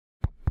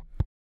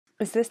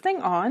Is this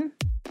thing on?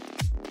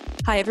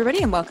 Hi,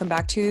 everybody, and welcome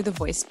back to The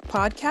Voice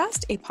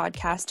Podcast, a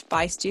podcast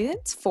by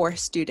students for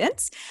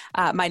students.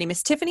 My name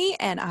is Tiffany,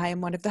 and I am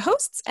one of the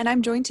hosts, and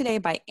I'm joined today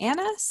by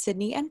Anna,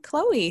 Sydney, and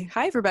Chloe.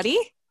 Hi, everybody.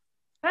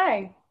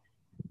 Hi.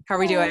 How are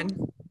we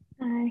doing?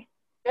 Hi.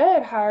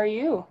 Good. How are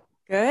you?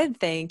 Good.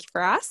 Thank you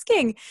for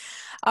asking.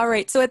 All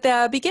right. So at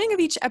the beginning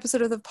of each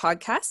episode of the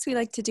podcast, we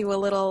like to do a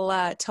little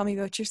tell me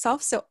about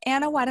yourself. So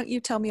Anna, why don't you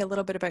tell me a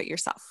little bit about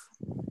yourself?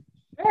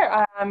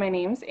 Sure. My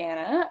name's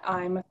Anna.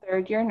 I'm a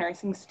third-year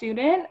nursing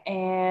student,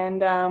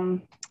 and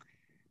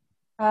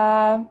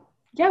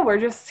we're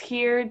just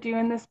here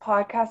doing this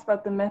podcast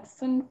about the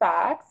myths and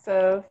facts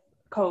of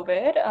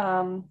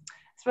COVID.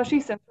 Especially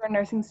since we're a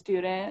nursing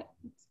student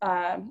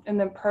in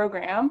the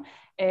program,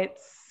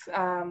 it's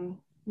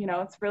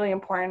it's really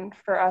important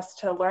for us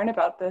to learn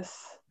about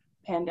this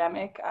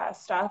pandemic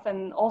stuff,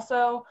 and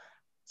also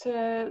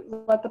to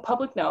let the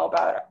public know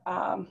about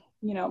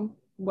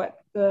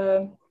what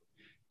the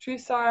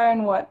truths are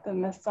and what the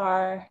myths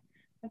are,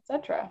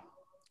 etc.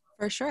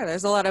 For sure.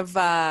 There's a lot of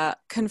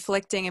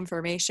conflicting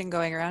information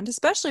going around,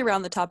 especially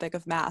around the topic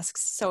of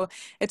masks. So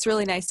it's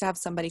really nice to have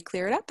somebody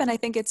clear it up. And I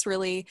think it's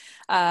really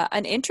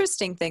an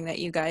interesting thing that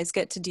you guys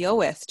get to deal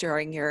with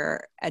during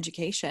your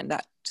education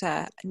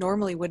that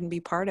normally wouldn't be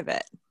part of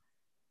it.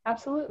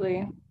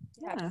 Absolutely.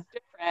 Yeah. It's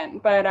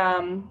different. But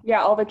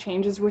all the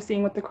changes we're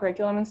seeing with the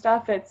curriculum and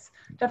stuff, it's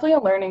definitely a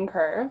learning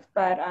curve.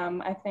 But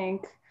I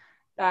think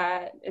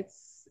that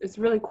it's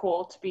really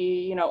cool to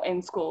be,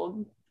 in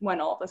school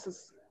when all this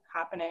is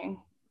happening.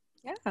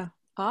 Yeah,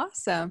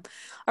 awesome.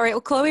 All right,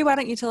 well, Chloe, why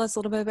don't you tell us a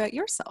little bit about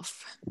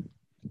yourself?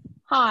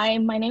 Hi,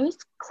 my name is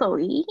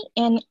Chloe,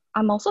 and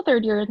I'm also a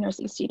third-year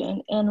nursing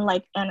student. And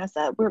like Anna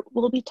said,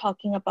 we'll be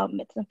talking about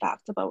myths and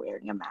facts about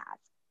wearing a mask.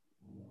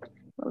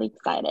 Really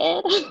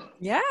excited.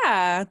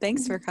 Yeah,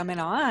 thanks for coming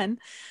on.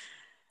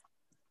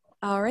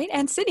 All right,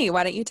 and Sydney,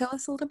 why don't you tell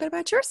us a little bit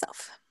about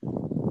yourself?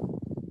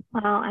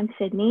 Well, I'm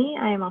Sydney.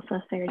 I am also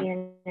a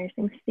third-year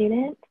nursing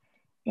student,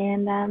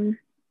 and I'm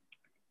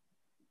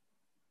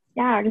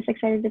just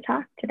excited to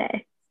talk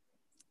today.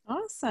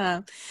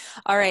 Awesome.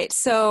 All right,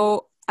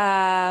 so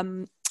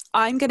I'm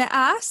going to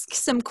ask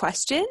some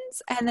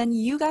questions, and then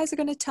you guys are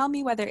going to tell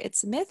me whether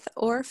it's myth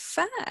or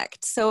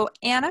fact. So,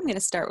 Anne, I'm going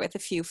to start with a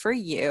few for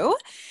you.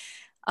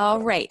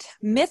 All right,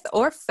 myth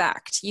or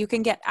fact, you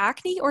can get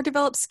acne or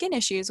develop skin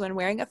issues when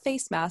wearing a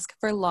face mask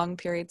for long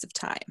periods of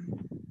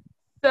time.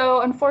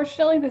 So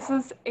unfortunately, this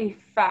is a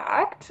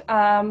fact,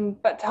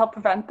 but to help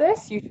prevent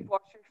this, you should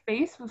wash your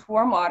face with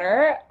warm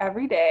water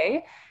every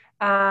day,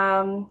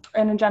 and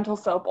a gentle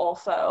soap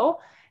also,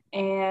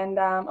 and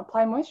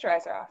apply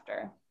moisturizer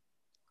after.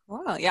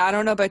 Wow. Yeah, I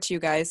don't know about you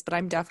guys, but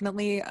I'm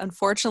definitely,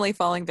 unfortunately,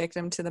 falling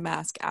victim to the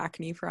mask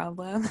acne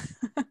problem.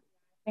 I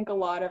think a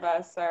lot of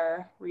us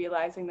are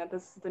realizing that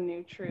this is the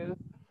new truth.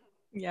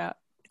 Yeah,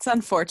 it's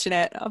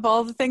unfortunate of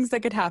all the things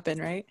that could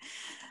happen, right?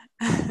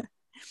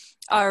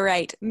 All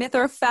right, myth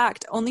or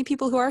fact, only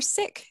people who are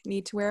sick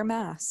need to wear a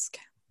mask.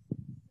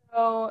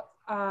 So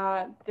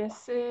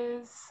this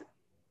is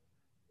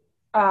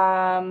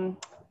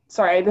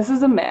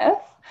a myth.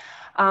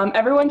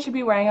 Everyone should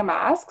be wearing a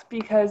mask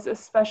because,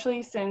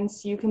 especially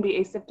since you can be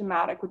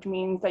asymptomatic, which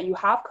means that you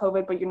have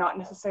COVID, but you're not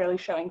necessarily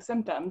showing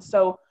symptoms.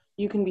 So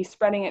you can be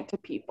spreading it to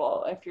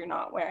people if you're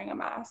not wearing a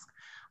mask.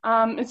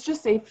 It's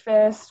just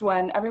safest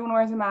when everyone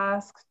wears a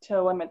mask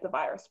to limit the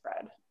virus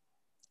spread.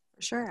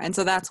 Sure. And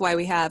so that's why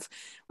we have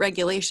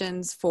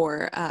regulations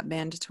for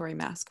mandatory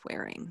mask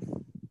wearing.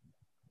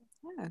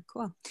 Yeah,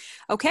 cool.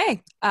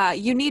 Okay.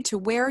 You need to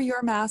wear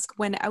your mask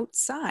when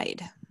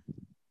outside.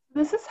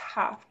 This is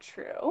half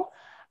true.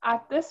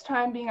 At this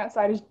time, being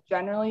outside is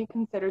generally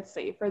considered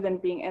safer than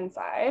being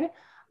inside.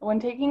 When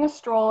taking a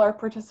stroll or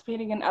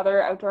participating in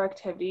other outdoor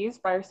activities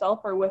by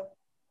yourself or with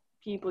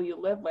people you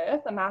live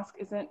with, a mask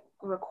isn't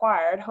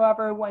required.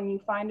 However, when you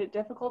find it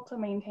difficult to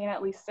maintain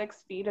at least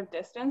 6 feet of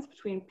distance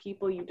between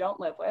people you don't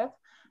live with,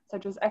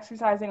 such as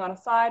exercising on a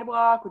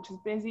sidewalk, which is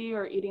busy,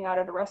 or eating out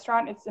at a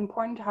restaurant, it's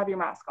important to have your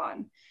mask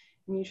on.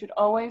 And you should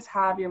always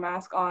have your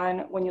mask on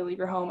when you leave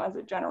your home as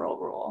a general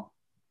rule.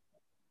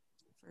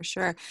 For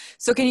sure.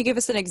 So can you give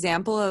us an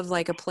example of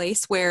like a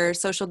place where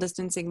social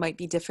distancing might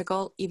be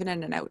difficult, even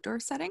in an outdoor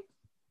setting?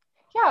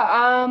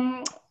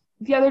 Yeah,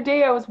 the other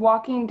day I was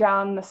walking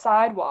down the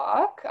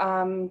sidewalk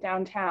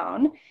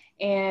downtown,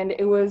 and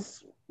it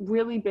was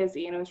really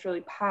busy and it was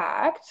really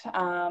packed.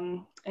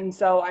 And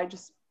so I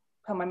just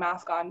put my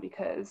mask on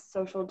because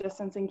social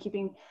distancing,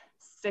 keeping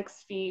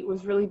 6 feet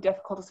was really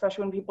difficult,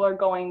 especially when people are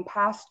going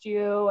past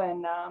you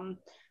and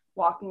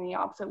walking the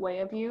opposite way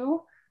of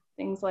you,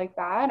 things like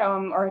that.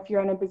 Or if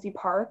you're in a busy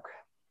park,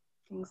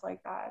 things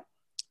like that.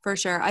 For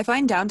sure. I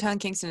find downtown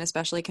Kingston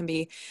especially can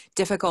be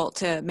difficult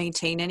to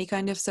maintain any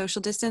kind of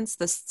social distance.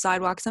 The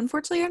sidewalks,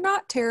 unfortunately, are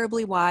not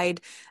terribly wide.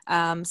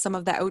 Some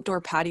of the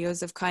outdoor patios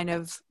have kind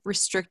of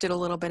restricted a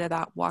little bit of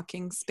that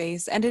walking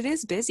space, and it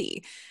is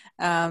busy.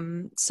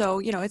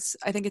 So,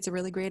 I think it's a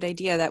really great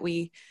idea that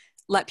we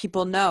let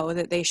people know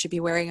that they should be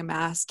wearing a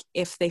mask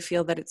if they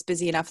feel that it's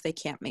busy enough they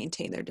can't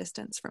maintain their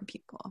distance from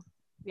people.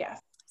 Yes.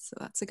 So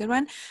that's a good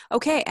one.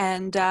 Okay,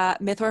 and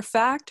myth or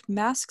fact,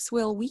 masks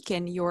will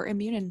weaken your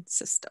immune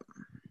system.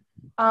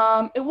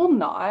 It will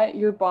not.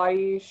 Your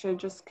body should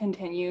just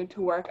continue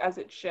to work as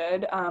it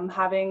should.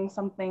 Having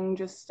something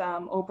just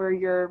over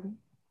your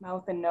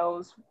mouth and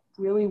nose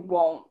really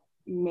won't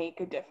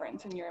make a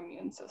difference in your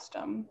immune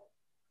system.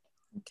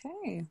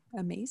 Okay,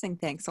 amazing.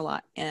 Thanks a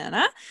lot,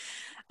 Anna.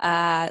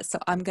 So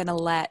I'm going to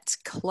let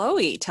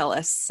Chloe tell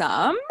us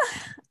some.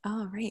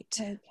 All right.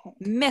 Okay.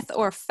 Myth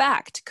or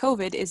fact,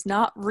 COVID is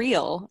not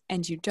real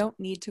and you don't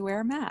need to wear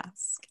a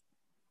mask.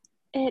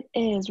 It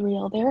is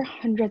real. There are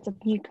hundreds of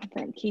new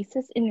confirmed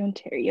cases in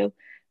Ontario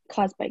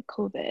caused by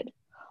COVID.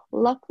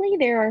 Luckily,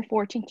 there are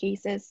 14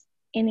 cases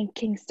in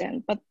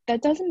Kingston, but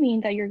that doesn't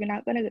mean that you're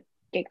not going to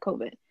get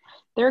COVID.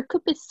 There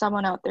could be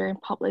someone out there in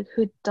public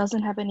who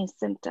doesn't have any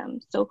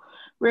symptoms. So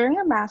wearing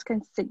a mask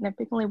can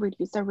significantly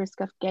reduce the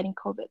risk of getting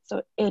COVID.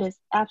 So it is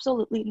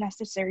absolutely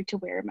necessary to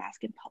wear a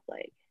mask in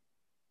public.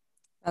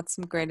 That's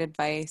some great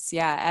advice.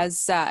 Yeah,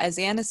 as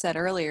Anna said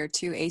earlier,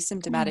 too,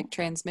 asymptomatic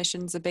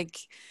transmission's a big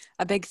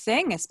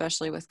thing,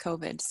 especially with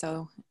COVID.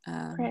 So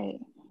Right.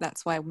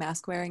 that's why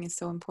mask wearing is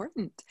so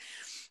important.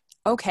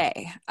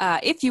 Okay,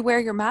 if you wear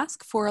your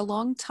mask for a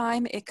long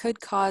time, it could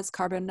cause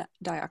carbon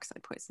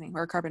dioxide poisoning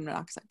or carbon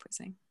monoxide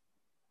poisoning.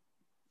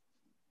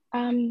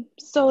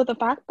 So the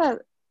fact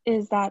that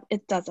is that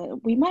it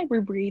doesn't. We might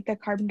rebreathe the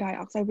carbon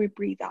dioxide we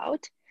breathe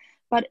out,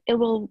 but it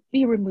will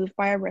be removed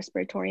by our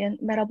respiratory and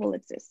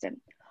metabolic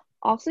system.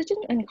 Oxygen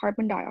and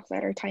carbon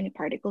dioxide are tiny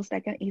particles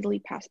that can easily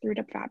pass through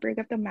the fabric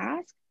of the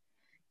mask.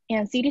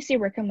 And CDC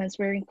recommends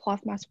wearing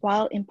cloth masks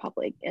while in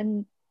public,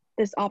 and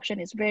this option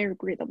is very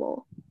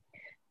breathable.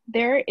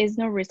 There is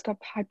no risk of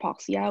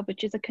hypoxia,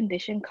 which is a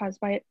condition caused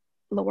by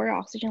lower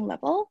oxygen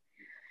level.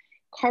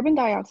 Carbon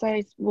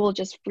dioxide will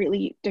just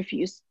freely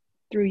diffuse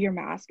through your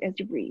mask as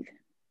you breathe.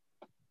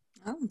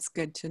 Oh, it's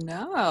good to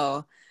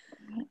know.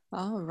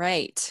 All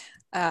right.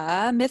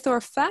 Myth or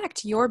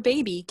fact, your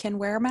baby can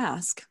wear a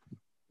mask.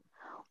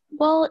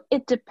 Well,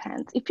 it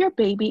depends. If your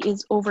baby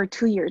is over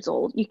 2 years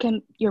old,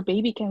 your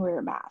baby can wear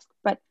a mask.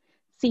 But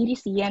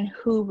CDC and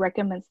WHO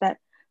recommends that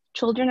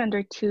children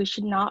under 2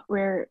 should not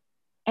wear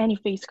any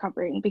face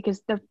covering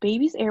because the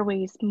baby's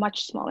airway is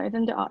much smaller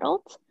than the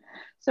adults.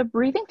 So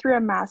breathing through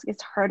a mask is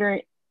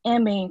harder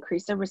and may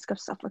increase the risk of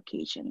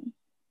suffocation.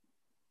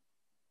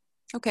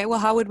 Okay, well,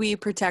 how would we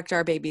protect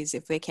our babies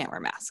if they can't wear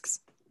masks?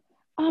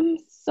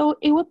 So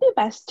it would be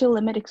best to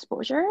limit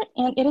exposure,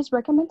 and it is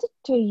recommended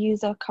to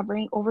use a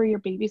covering over your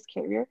baby's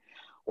carrier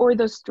or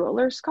the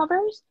strollers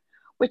covers,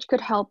 which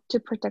could help to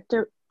protect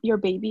your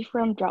baby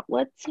from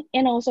droplets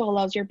and also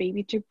allows your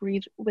baby to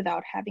breathe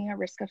without having a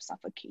risk of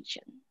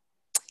suffocation.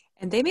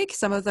 And they make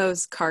some of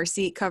those car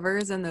seat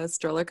covers and those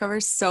stroller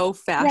covers so Right.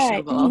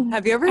 fashionable.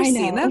 Have you ever I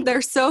seen know. them?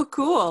 They're so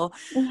cool.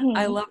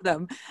 I Mhm. love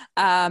them.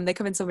 They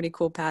come in so many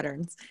cool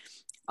patterns.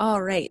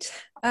 All right.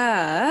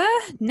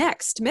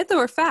 Next, myth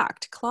or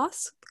fact,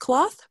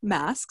 cloth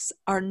masks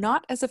are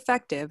not as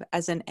effective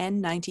as an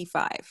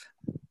N95.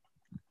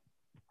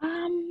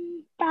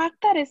 Fact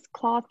that is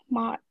cloth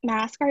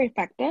masks are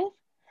effective.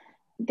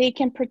 They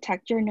can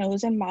protect your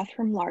nose and mouth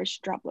from large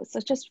droplets,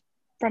 such as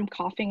from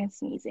coughing and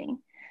sneezing.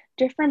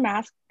 Different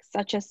masks,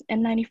 such as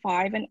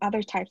N95 and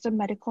other types of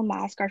medical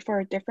masks, are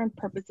for different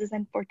purposes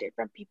and for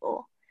different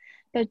people.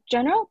 The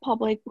general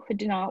public who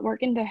do not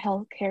work in the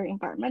healthcare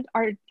environment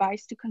are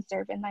advised to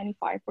conserve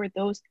N95 for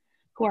those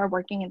who are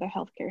working in the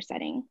healthcare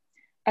setting.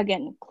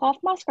 Again, cloth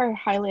masks are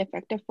highly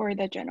effective for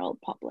the general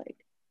public.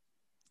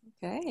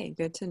 Okay,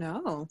 good to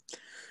know.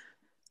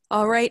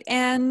 All right,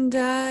 and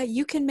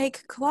you can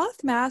make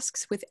cloth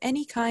masks with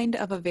any kind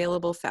of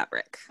available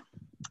fabric.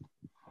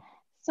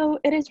 So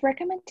it is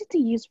recommended to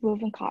use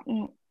woven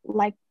cotton,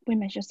 like we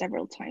mentioned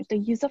several times. The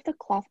use of the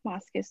cloth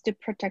mask is to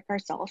protect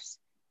ourselves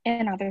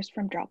and others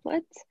from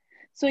droplets.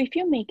 So if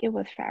you make it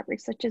with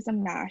fabric such as a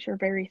mesh or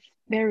very,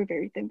 very,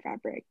 very thin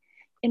fabric,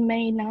 it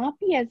may not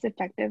be as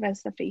effective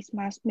as the face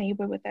mask made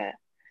with a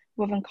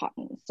woven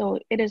cotton. So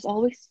it is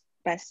always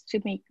best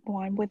to make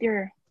one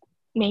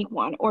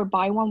or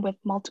buy one with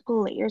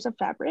multiple layers of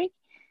fabric,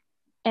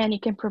 and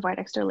it can provide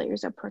extra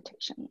layers of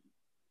protection.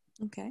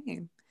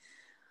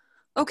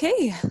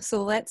 Okay,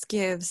 so let's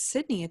give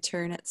Sydney a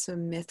turn at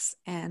some myths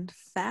and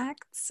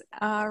facts.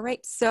 All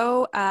right,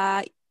 so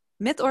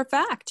myth or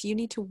fact, you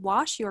need to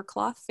wash your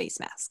cloth face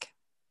mask.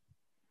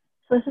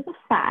 So this is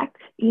a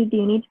fact. You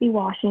do need to be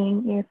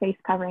washing your face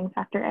coverings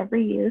after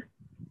every use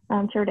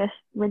to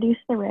reduce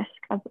the risk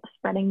of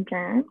spreading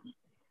germs.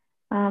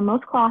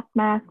 Most cloth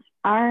masks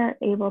are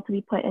able to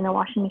be put in a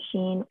washing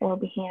machine or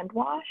be hand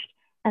washed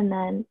and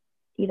then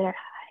either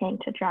hang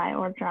to dry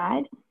or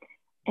dried.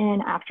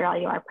 And after all,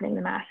 you are putting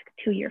the mask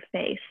to your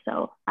face,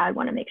 so I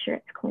want to make sure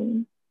it's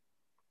clean.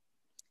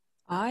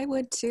 I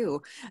would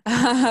too.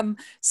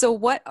 So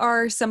what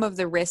are some of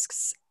the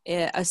risks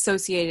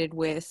associated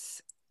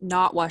with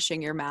not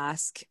washing your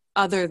mask,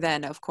 other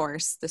than, of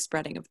course, the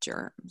spreading of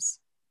germs?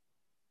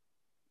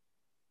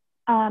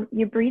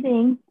 You're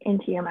breathing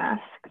into your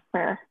mask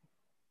for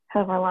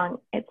however long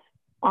it's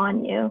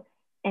on you,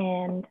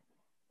 and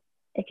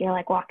if you're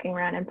like walking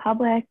around in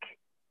public.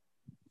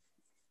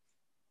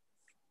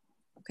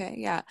 Okay,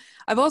 yeah.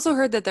 I've also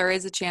heard that there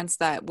is a chance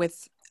that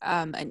with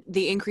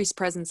the increased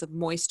presence of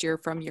moisture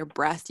from your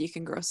breath, you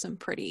can grow some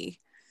pretty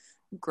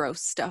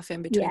gross stuff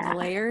in between the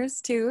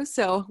layers too.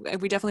 So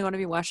we definitely want to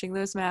be washing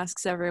those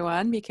masks,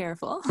 everyone. Be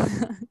careful.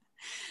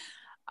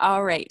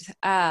 All right.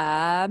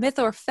 Myth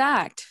or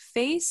fact,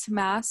 face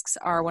masks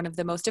are one of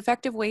the most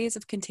effective ways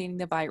of containing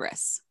the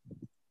virus.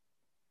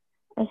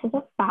 This is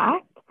a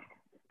fact.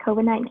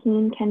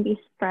 COVID-19 can be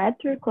spread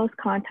through close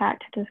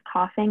contact, such as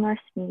coughing or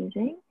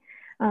sneezing.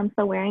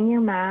 So wearing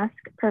your mask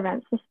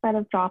prevents the spread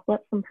of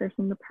droplets from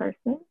person to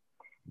person.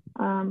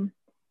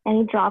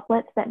 Any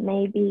droplets that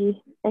may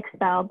be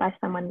expelled by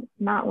someone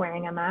not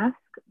wearing a mask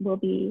will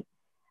be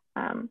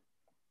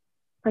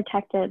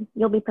protected.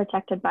 You'll be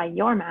protected by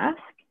your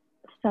mask.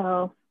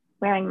 So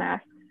wearing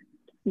masks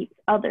keeps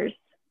others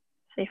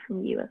safe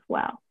from you as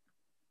well.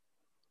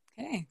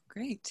 Okay,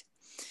 great.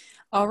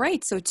 All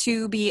right, so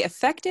to be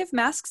effective,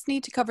 masks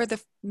need to cover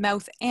the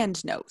mouth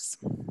and nose.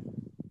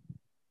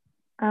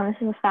 This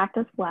is a fact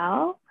as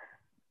well.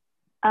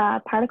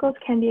 Particles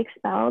can be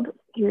expelled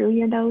through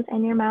your nose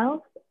and your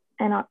mouth,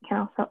 and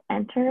can also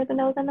enter the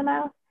nose and the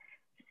mouth.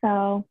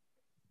 So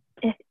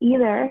if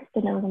either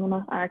the nose and the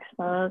mouth are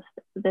exposed,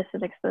 this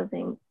is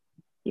exposing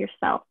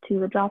yourself to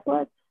the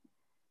droplets.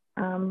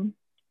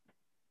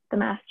 The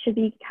mask should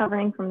be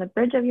covering from the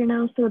bridge of your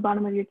nose to the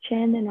bottom of your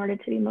chin in order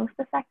to be most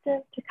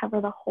effective to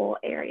cover the whole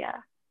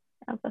area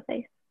of the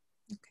face.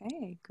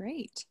 Okay,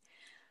 great.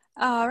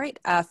 All right,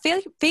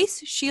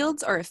 face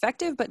shields are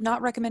effective but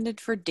not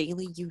recommended for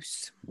daily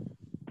use.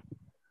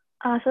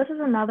 So this is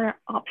another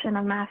option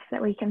of masks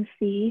that we can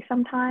see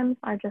sometimes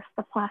are just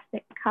the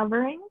plastic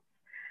coverings.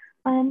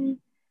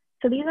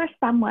 So these are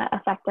somewhat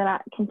effective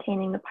at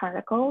containing the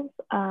particles,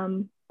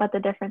 but the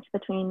difference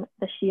between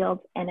the shield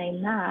and a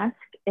mask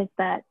is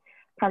that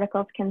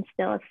particles can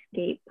still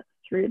escape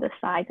through the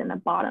sides and the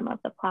bottom of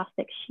the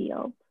plastic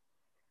shield.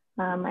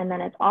 And then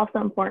it's also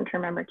important to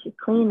remember to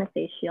clean the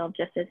face shield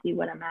just as you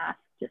would a mask,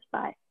 just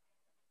by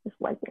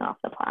wiping off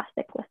the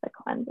plastic with the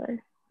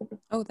cleanser.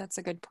 Oh, that's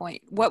a good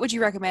point. What would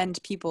you recommend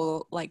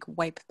people like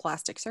wipe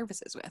plastic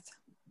surfaces with?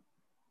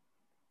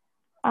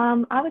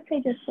 I would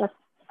say just a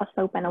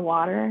soap and a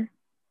water.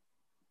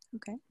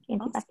 Okay.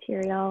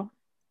 Antibacterial.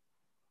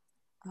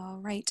 All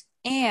right.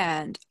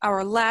 And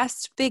our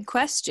last big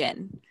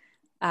question,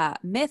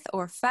 myth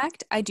or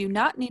fact, I do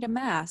not need a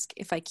mask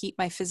if I keep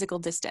my physical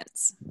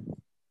distance.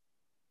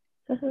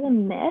 This is a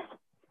myth.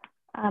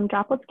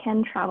 Droplets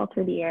can travel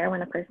through the air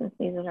when a person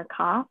sneezes or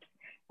coughs,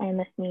 and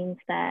this means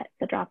that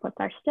the droplets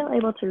are still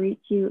able to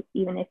reach you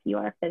even if you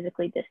are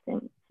physically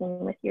distancing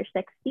with your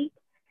 6 feet.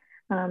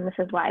 This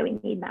is why we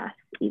need masks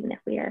even if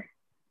we are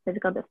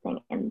physical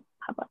distancing in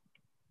public.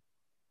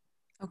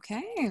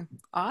 Okay,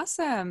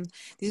 awesome.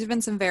 These have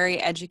been some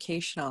very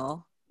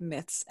educational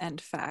myths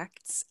and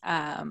facts.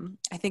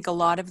 I think a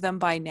lot of them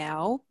by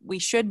now we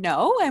should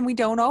know, and we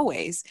don't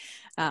always.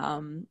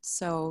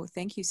 So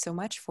thank you so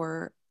much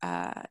for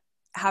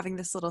having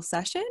this little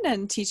session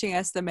and teaching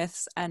us the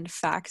myths and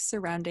facts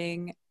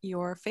surrounding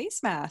your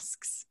face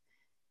masks.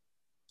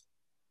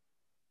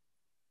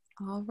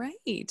 All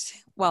right.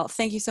 Well,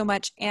 thank you so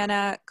much,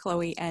 Anna,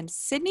 Chloe, and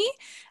Sydney.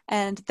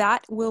 And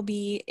that will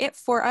be it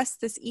for us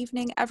this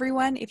evening,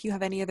 everyone. If you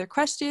have any other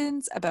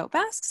questions about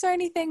masks or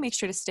anything, make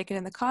sure to stick it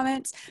in the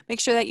comments. Make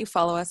sure that you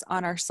follow us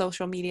on our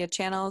social media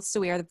channels. So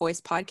we are the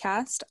Voice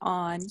Podcast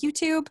on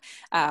YouTube.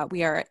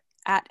 We are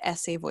at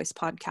SA Voice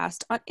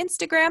Podcast on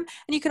Instagram.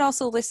 And you can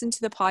also listen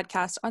to the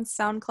podcast on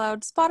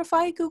SoundCloud,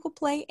 Spotify, Google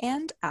Play,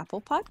 and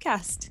Apple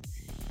Podcast.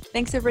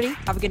 Thanks, everybody.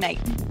 Have a good night.